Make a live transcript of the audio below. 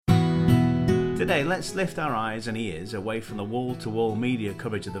Today, let's lift our eyes and ears away from the wall-to-wall media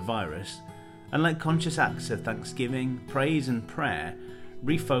coverage of the virus and let conscious acts of thanksgiving, praise and prayer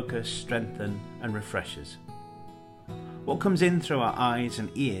refocus, strengthen and refresh us. What comes in through our eyes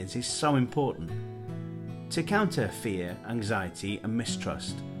and ears is so important. To counter fear, anxiety and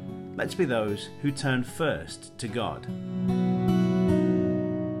mistrust, let's be those who turn first to God.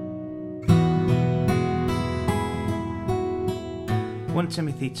 1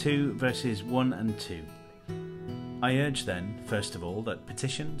 Timothy 2 verses 1 and 2. I urge then, first of all, that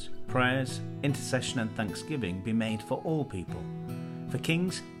petitions, prayers, intercession and thanksgiving be made for all people, for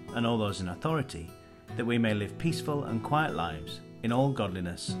kings and all those in authority, that we may live peaceful and quiet lives in all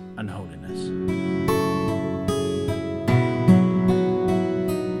godliness and holiness.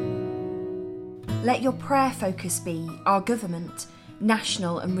 Let your prayer focus be our government,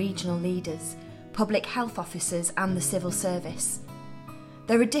 national and regional leaders, public health officers and the civil service.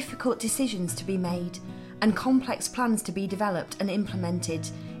 There are difficult decisions to be made and complex plans to be developed and implemented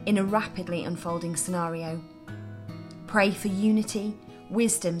in a rapidly unfolding scenario. Pray for unity,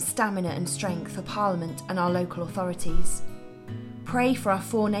 wisdom, stamina and strength for Parliament and our local authorities. Pray for our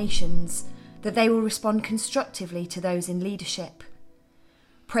four nations, that they will respond constructively to those in leadership.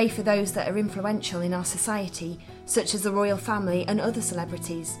 Pray for those that are influential in our society, such as the royal family and other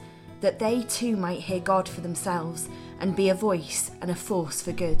celebrities, that they too might hear God for themselves and be a voice and a force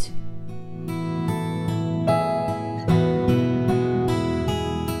for good.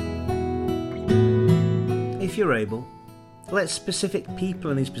 If you're able, let specific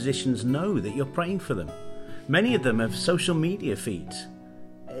people in these positions know that you're praying for them. Many of them have social media feeds.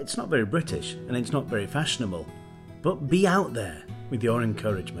 It's not very British and it's not very fashionable, but be out there with your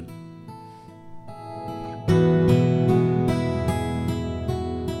encouragement.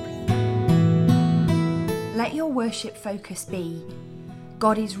 Let your worship focus be,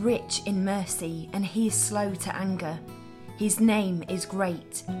 God is rich in mercy and he is slow to anger. His name is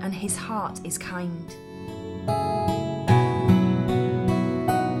great and his heart is kind.